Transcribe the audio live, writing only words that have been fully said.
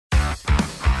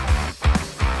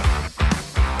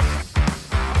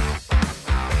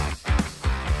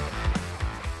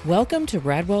Welcome to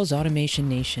Radwell's Automation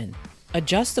Nation.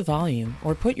 Adjust the volume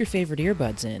or put your favorite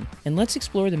earbuds in, and let's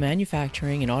explore the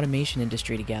manufacturing and automation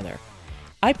industry together.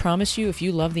 I promise you, if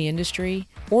you love the industry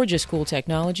or just cool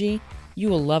technology, you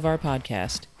will love our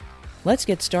podcast. Let's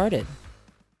get started.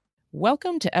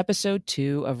 Welcome to episode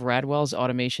 2 of Radwell's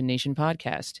Automation Nation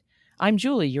podcast. I'm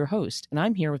Julie, your host, and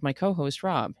I'm here with my co-host,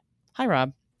 Rob. Hi,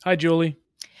 Rob. Hi, Julie.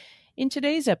 In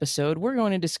today's episode, we're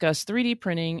going to discuss 3D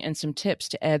printing and some tips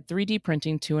to add 3D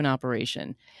printing to an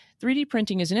operation. 3D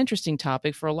printing is an interesting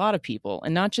topic for a lot of people,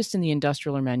 and not just in the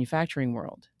industrial or manufacturing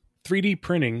world. 3D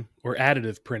printing, or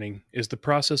additive printing, is the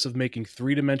process of making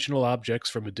three-dimensional objects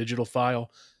from a digital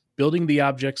file, building the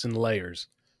objects in layers.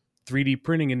 3D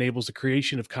printing enables the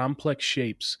creation of complex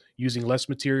shapes using less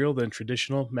material than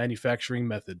traditional manufacturing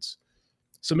methods.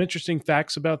 Some interesting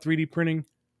facts about 3D printing.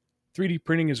 3D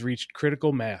printing has reached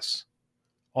critical mass.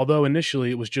 Although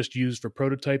initially it was just used for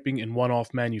prototyping and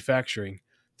one-off manufacturing,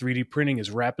 3D printing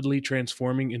is rapidly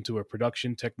transforming into a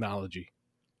production technology.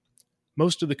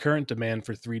 Most of the current demand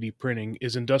for 3D printing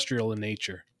is industrial in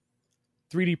nature.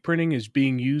 3D printing is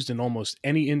being used in almost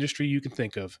any industry you can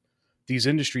think of. These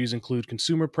industries include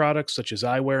consumer products such as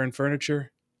eyewear and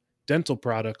furniture, dental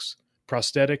products,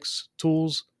 prosthetics,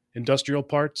 tools, industrial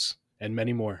parts, and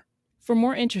many more. For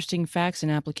more interesting facts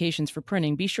and applications for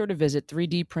printing, be sure to visit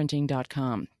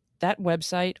 3dprinting.com. That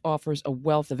website offers a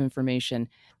wealth of information,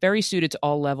 very suited to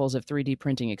all levels of 3D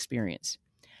printing experience.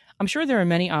 I'm sure there are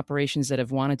many operations that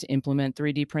have wanted to implement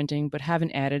 3D printing but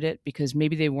haven't added it because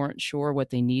maybe they weren't sure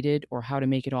what they needed or how to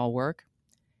make it all work.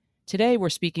 Today, we're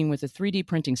speaking with a 3D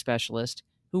printing specialist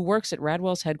who works at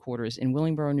Radwell's headquarters in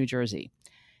Willingboro, New Jersey.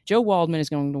 Joe Waldman is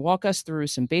going to walk us through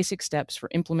some basic steps for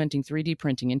implementing 3D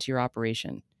printing into your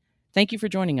operation. Thank you for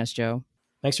joining us, Joe.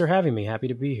 Thanks for having me. Happy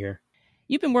to be here.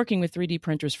 You've been working with 3D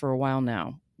printers for a while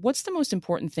now. What's the most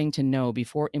important thing to know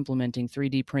before implementing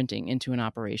 3D printing into an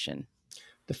operation?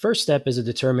 The first step is to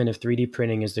determine if 3D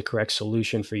printing is the correct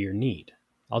solution for your need.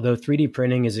 Although 3D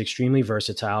printing is extremely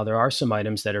versatile, there are some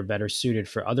items that are better suited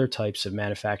for other types of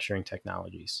manufacturing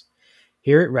technologies.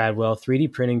 Here at Radwell,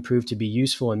 3D printing proved to be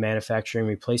useful in manufacturing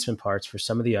replacement parts for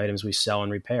some of the items we sell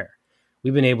and repair.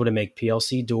 We've been able to make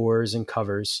PLC doors and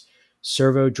covers,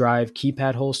 servo drive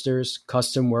keypad holsters,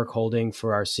 custom work holding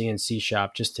for our CNC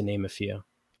shop, just to name a few.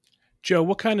 Joe,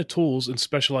 what kind of tools and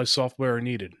specialized software are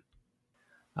needed?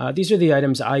 These are the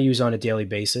items I use on a daily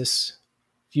basis.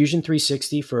 Fusion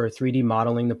 360 for 3D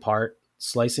modeling the part,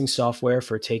 slicing software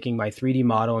for taking my 3D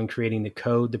model and creating the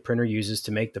code the printer uses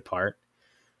to make the part.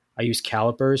 I use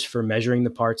calipers for measuring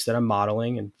the parts that I'm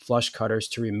modeling, and flush cutters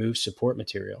to remove support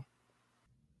material.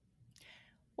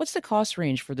 What's the cost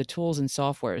range for the tools and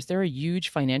software? Is there a huge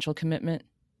financial commitment?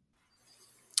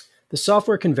 The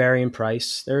software can vary in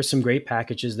price. There are some great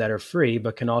packages that are free,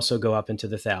 but can also go up into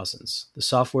the thousands. The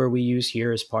software we use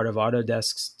here is part of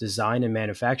Autodesk's design and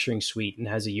manufacturing suite and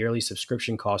has a yearly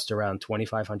subscription cost around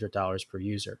 $2,500 per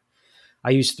user.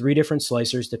 I use 3 different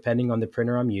slicers depending on the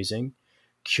printer I'm using.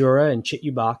 Cura and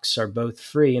ChitUbox are both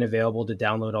free and available to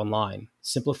download online.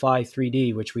 Simplify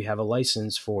 3D, which we have a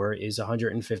license for, is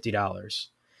 $150.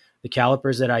 The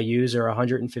calipers that I use are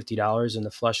 $150, and the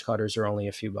flush cutters are only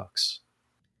a few bucks.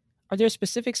 Are there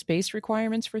specific space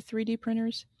requirements for 3D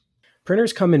printers?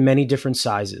 Printers come in many different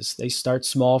sizes. They start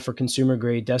small for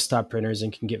consumer-grade desktop printers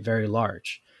and can get very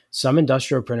large. Some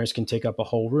industrial printers can take up a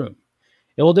whole room.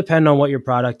 It will depend on what your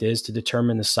product is to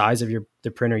determine the size of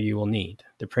the printer you will need.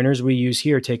 The printers we use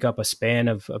here take up a span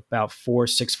of about 4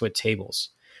 6-foot tables.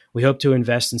 We hope to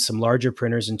invest in some larger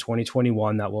printers in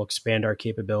 2021 that will expand our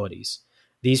capabilities.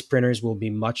 These printers will be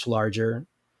much larger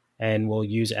and will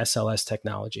use SLS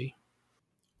technology.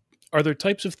 Are there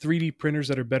types of 3D printers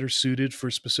that are better suited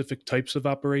for specific types of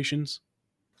operations?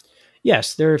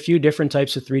 Yes, there are a few different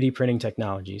types of 3D printing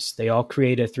technologies. They all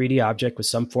create a 3D object with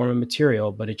some form of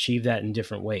material, but achieve that in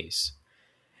different ways.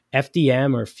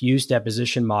 FDM, or fused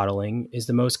deposition modeling, is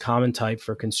the most common type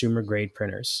for consumer-grade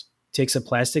printers. It takes a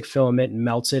plastic filament and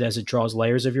melts it as it draws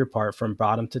layers of your part from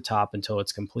bottom to top until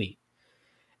it's complete.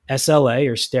 SLA,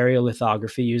 or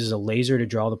stereolithography, uses a laser to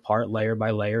draw the part layer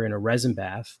by layer in a resin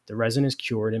bath. The resin is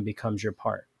cured and becomes your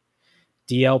part.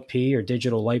 DLP, or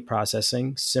digital light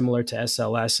processing, similar to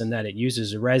SLS in that it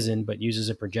uses a resin but uses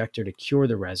a projector to cure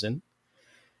the resin.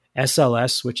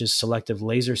 SLS, which is selective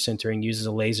laser sintering, uses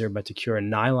a laser but to cure a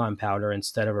nylon powder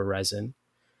instead of a resin.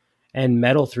 And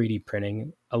metal 3D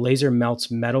printing, a laser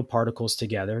melts metal particles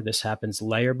together. This happens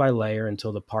layer by layer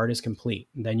until the part is complete.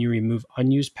 Then you remove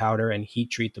unused powder and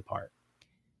heat treat the part.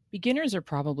 Beginners are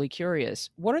probably curious.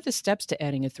 What are the steps to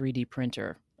adding a 3D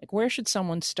printer? Like, where should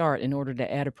someone start in order to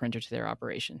add a printer to their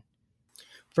operation?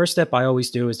 First step I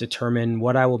always do is determine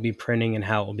what I will be printing and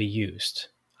how it will be used.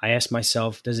 I ask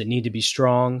myself, does it need to be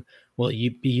strong? Will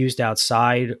it be used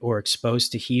outside or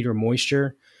exposed to heat or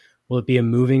moisture? Will it be a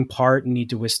moving part and need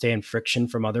to withstand friction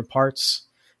from other parts?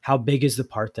 How big is the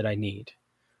part that I need?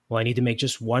 Will I need to make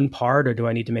just one part, or do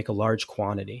I need to make a large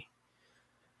quantity?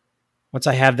 Once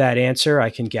I have that answer, I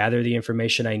can gather the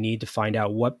information I need to find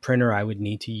out what printer I would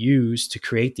need to use to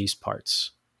create these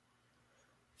parts.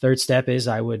 Third step is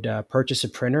I would purchase a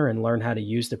printer and learn how to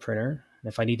use the printer.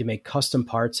 And if I need to make custom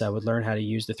parts, I would learn how to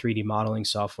use the 3D modeling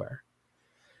software.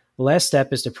 The last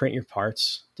step is to print your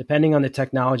parts. Depending on the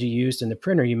technology used in the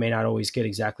printer, you may not always get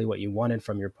exactly what you wanted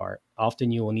from your part.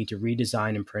 Often you will need to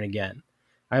redesign and print again.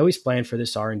 I always plan for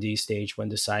this R&D stage when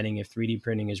deciding if 3D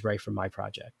printing is right for my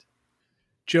project.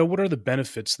 Joe, what are the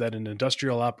benefits that an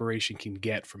industrial operation can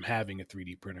get from having a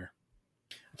 3D printer?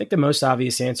 I think the most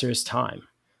obvious answer is time.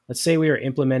 Let's say we are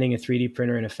implementing a 3D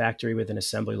printer in a factory with an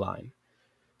assembly line.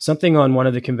 Something on one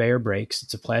of the conveyor breaks.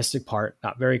 It's a plastic part,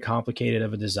 not very complicated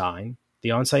of a design.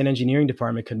 The on-site engineering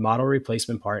department could model a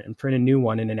replacement part and print a new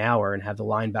one in an hour and have the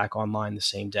line back online the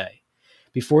same day.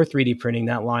 Before 3D printing,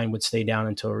 that line would stay down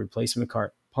until a replacement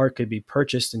part could be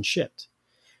purchased and shipped.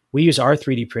 We use our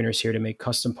 3D printers here to make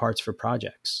custom parts for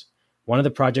projects. One of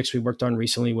the projects we worked on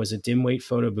recently was a dim weight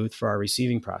photo booth for our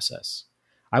receiving process.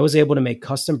 I was able to make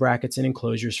custom brackets and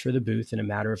enclosures for the booth in a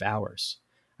matter of hours.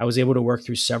 I was able to work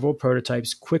through several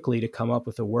prototypes quickly to come up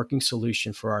with a working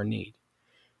solution for our need.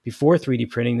 Before 3D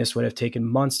printing, this would have taken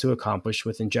months to accomplish,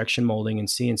 with injection molding and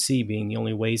CNC being the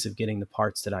only ways of getting the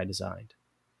parts that I designed.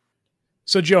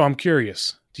 So, Joe, I'm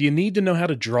curious. Do you need to know how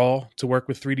to draw to work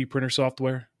with 3D printer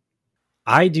software?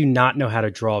 I do not know how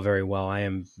to draw very well. I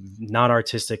am not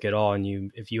artistic at all.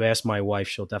 And if you ask my wife,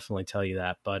 she'll definitely tell you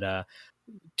that. But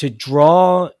to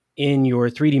draw in your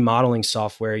 3D modeling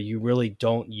software, you really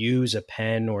don't use a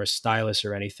pen or a stylus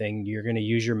or anything. You're going to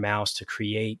use your mouse to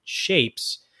create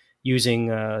shapes using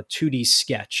a 2D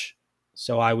sketch.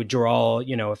 So I would draw,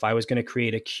 if I was going to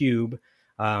create a cube,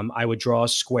 I would draw a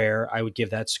square. I would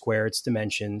give that square its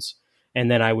dimensions, and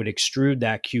then I would extrude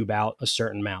that cube out a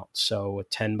certain amount. So a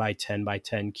 10 by 10 by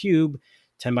 10 cube,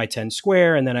 10 by 10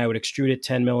 square, and then I would extrude it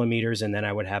 10 millimeters, and then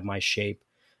I would have my shape.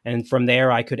 And from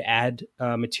there, I could add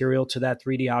material to that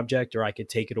 3D object, or I could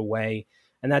take it away.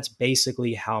 And that's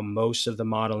basically how most of the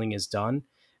modeling is done.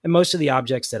 And most of the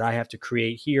objects that I have to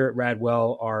create here at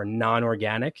Radwell are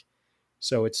non-organic.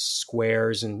 So it's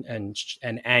squares and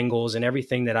angles and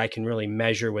everything that I can really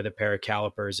measure with a pair of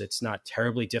calipers. It's not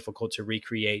terribly difficult to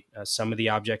recreate. Some of the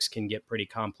objects can get pretty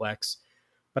complex,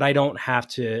 but I don't have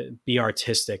to be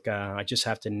artistic. I just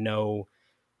have to know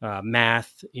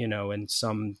math, and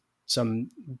some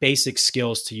basic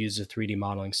skills to use the 3D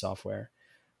modeling software.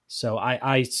 So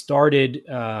I started,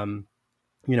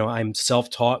 I'm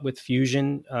self-taught with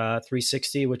Fusion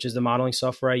 360, which is the modeling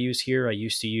software I use here. I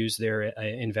used to use their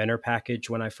Inventor package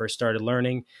when I first started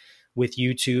learning. With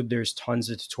YouTube, there's tons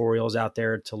of tutorials out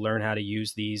there to learn how to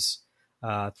use these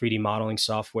 3D modeling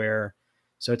software.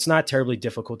 So it's not terribly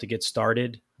difficult to get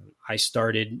started. I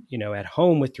started, at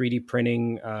home with 3D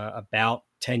printing about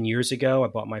 10 years ago. I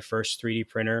bought my first 3D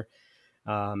printer.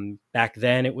 Back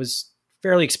then, it was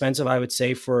fairly expensive, I would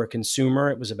say, for a consumer.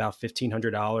 It was about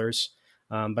 $1,500.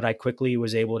 But I quickly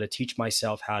was able to teach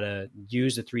myself how to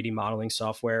use the 3D modeling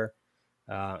software.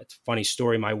 It's a funny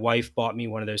story. My wife bought me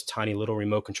one of those tiny little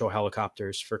remote control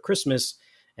helicopters for Christmas,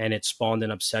 and it spawned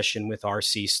an obsession with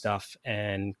RC stuff.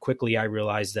 And quickly I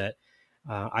realized that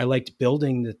I liked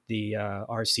building the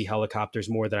RC helicopters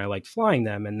more than I liked flying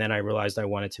them. And then I realized I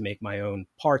wanted to make my own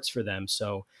parts for them.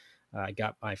 So I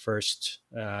got bought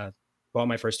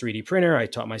my first 3D printer. I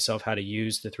taught myself how to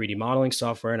use the 3D modeling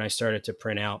software, and I started to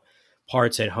print out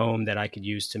parts at home that I could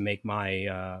use to make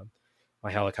my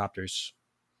my helicopters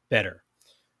better.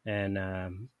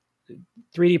 And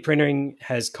 3D printing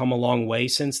has come a long way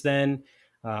since then.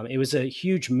 It was a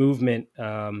huge movement,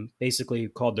 basically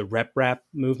called the RepRap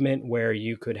movement, where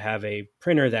you could have a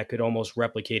printer that could almost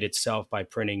replicate itself by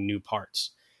printing new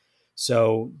parts.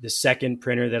 So the second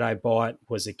printer that I bought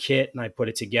was a kit, and I put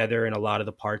it together, and a lot of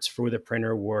the parts for the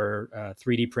printer were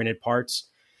 3D printed parts.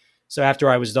 So after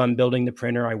I was done building the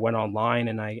printer, I went online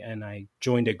and I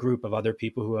joined a group of other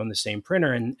people who own the same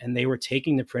printer, and they were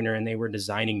taking the printer and they were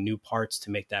designing new parts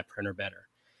to make that printer better.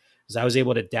 Because I was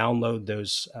able to download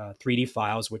those 3D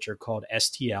files, which are called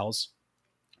STLs,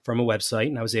 from a website,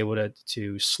 and I was able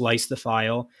to slice the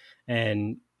file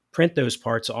and print those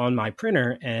parts on my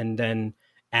printer and then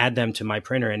add them to my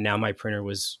printer. And now my printer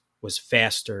was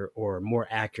faster or more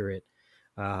accurate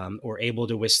or able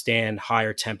to withstand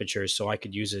higher temperatures, so I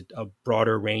could use a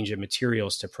broader range of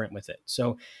materials to print with it.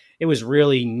 So it was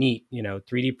really neat.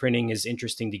 3D printing is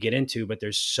interesting to get into, but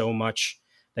there's so much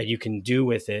that you can do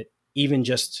with it, even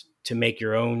just to make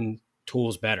your own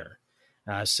tools better.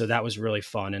 So that was really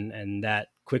fun, and that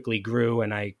quickly grew,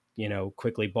 and I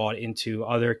quickly bought into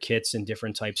other kits and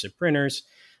different types of printers.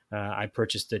 I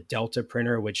purchased a Delta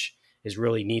printer, which is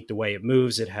really neat the way it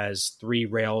moves. It has 3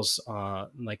 rails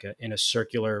in a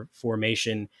circular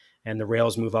formation, and the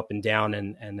rails move up and down,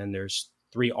 and then there's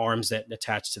 3 arms that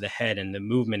attach to the head, and the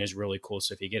movement is really cool.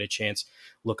 So if you get a chance,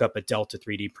 look up a Delta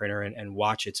 3D printer and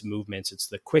watch its movements. It's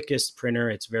the quickest printer.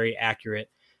 It's very accurate,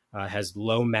 has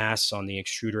low mass on the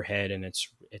extruder head, and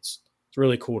it's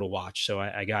really cool to watch. So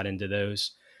I got into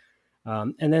those.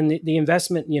 And then the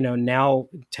investment, now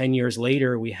 10 years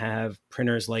later, we have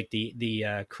printers like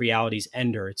the Crealities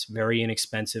Ender. It's very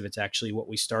inexpensive. It's actually what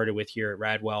we started with here at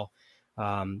Radwell,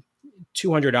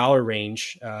 $200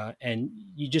 range. And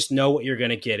you just know what you're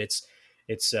going to get. It's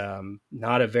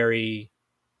not a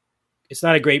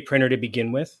great printer to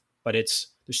begin with, but there's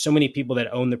so many people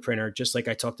that own the printer. Just like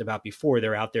I talked about before,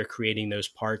 they're out there creating those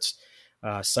parts.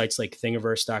 Sites like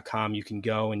Thingiverse.com, you can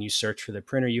go and you search for the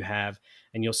printer you have,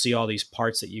 and you'll see all these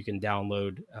parts that you can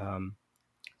download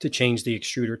to change the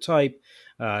extruder type,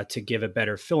 to give a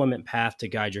better filament path to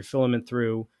guide your filament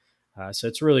through. So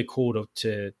it's really cool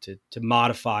to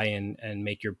modify and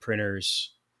make your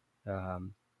printers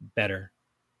better.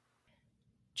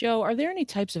 Joe, are there any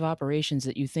types of operations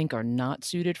that you think are not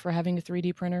suited for having a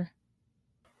 3D printer?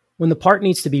 When the part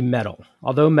needs to be metal,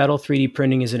 although metal 3D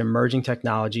printing is an emerging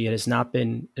technology, it has not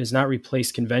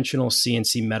replaced conventional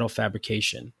CNC metal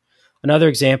fabrication. Another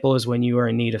example is when you are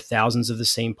in need of thousands of the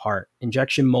same part.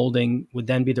 Injection molding would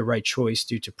then be the right choice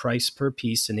due to price per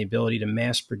piece and the ability to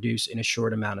mass produce in a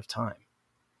short amount of time.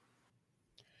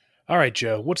 All right,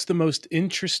 Joe, what's the most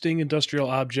interesting industrial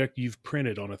object you've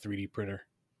printed on a 3D printer?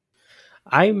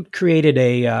 I created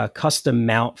a custom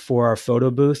mount for our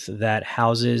photo booth that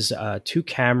houses 2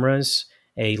 cameras,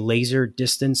 a laser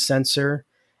distance sensor,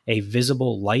 a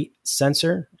visible light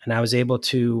sensor, and I was able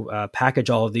to package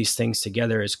all of these things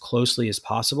together as closely as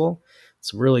possible.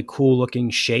 It's a really cool looking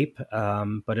shape,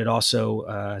 but it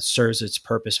also serves its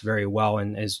purpose very well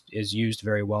and is used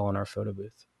very well in our photo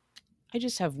booth. I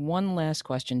just have one last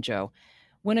question, Joe.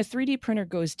 When a 3D printer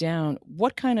goes down,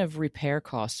 what kind of repair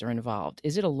costs are involved?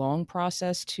 Is it a long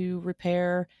process to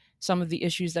repair some of the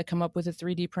issues that come up with a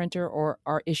 3D printer, or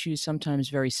are issues sometimes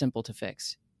very simple to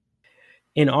fix?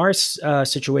 In our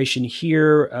situation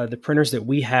here, the printers that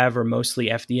we have are mostly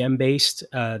FDM based.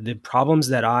 The problems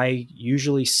that I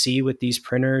usually see with these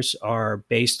printers are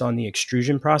based on the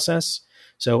extrusion process.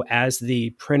 So as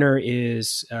the printer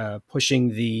is pushing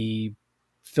the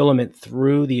filament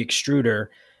through the extruder,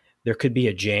 there could be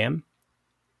a jam.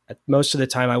 Most of the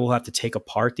time, I will have to take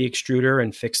apart the extruder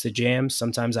and fix the jam.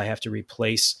 Sometimes I have to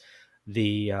replace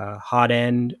the hot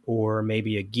end or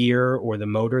maybe a gear or the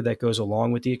motor that goes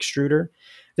along with the extruder.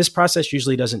 This process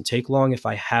usually doesn't take long if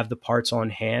I have the parts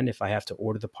on hand. If I have to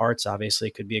order the parts, obviously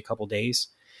it could be a couple days.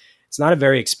 It's not a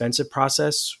very expensive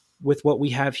process with what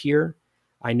we have here.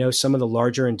 I know some of the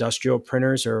larger industrial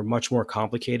printers are much more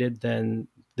complicated than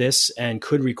this and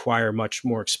could require much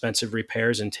more expensive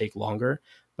repairs and take longer,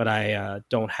 but I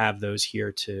don't have those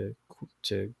here to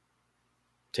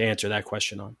answer that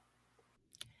question on.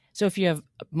 So if you have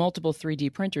multiple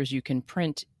 3D printers, you can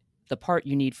print the part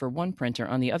you need for one printer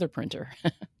on the other printer.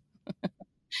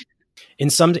 In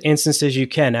some instances, you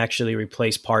can actually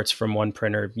replace parts from one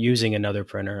printer using another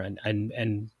printer.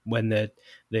 And when the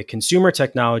consumer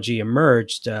technology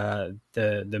emerged,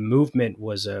 the movement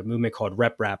was a movement called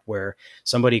RepRap, where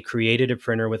somebody created a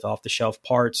printer with off-the-shelf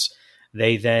parts.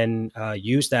 They then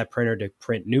used that printer to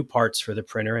print new parts for the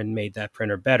printer and made that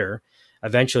printer better.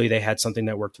 Eventually, they had something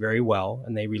that worked very well,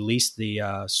 and they released the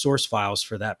source files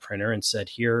for that printer and said,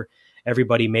 here,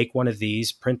 everybody make one of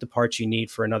these, print the parts you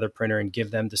need for another printer and give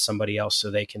them to somebody else so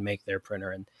they can make their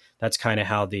printer. And that's kind of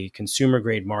how the consumer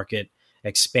grade market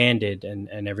expanded,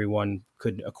 and everyone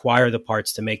could acquire the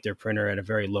parts to make their printer at a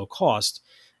very low cost.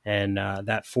 And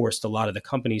that forced a lot of the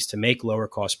companies to make lower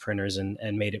cost printers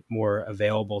and made it more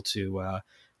available to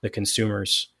the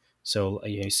consumers. So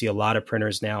you see a lot of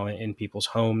printers now in people's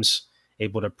homes,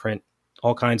 able to print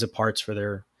all kinds of parts for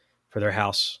their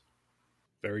house.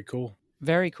 Very cool.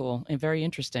 Very cool and very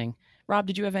interesting. Rob,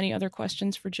 did you have any other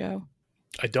questions for Joe?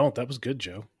 I don't. That was good,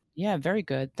 Joe. Yeah, very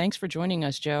good. Thanks for joining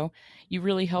us, Joe. You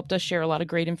really helped us share a lot of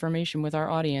great information with our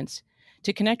audience.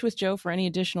 To connect with Joe for any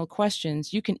additional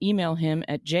questions, you can email him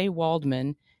at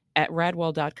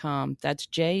jwaldman@radwell.com. That's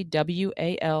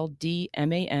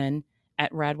JWALDMAN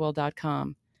at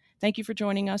radwell.com. Thank you for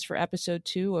joining us for episode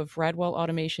 2 of Radwell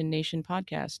Automation Nation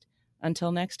podcast.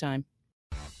 Until next time.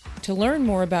 To learn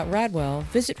more about Radwell,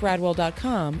 visit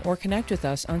radwell.com or connect with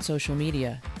us on social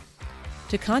media.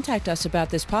 To contact us about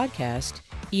this podcast,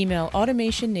 email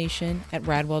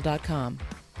automationnation@radwell.com.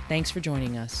 Thanks for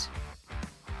joining us.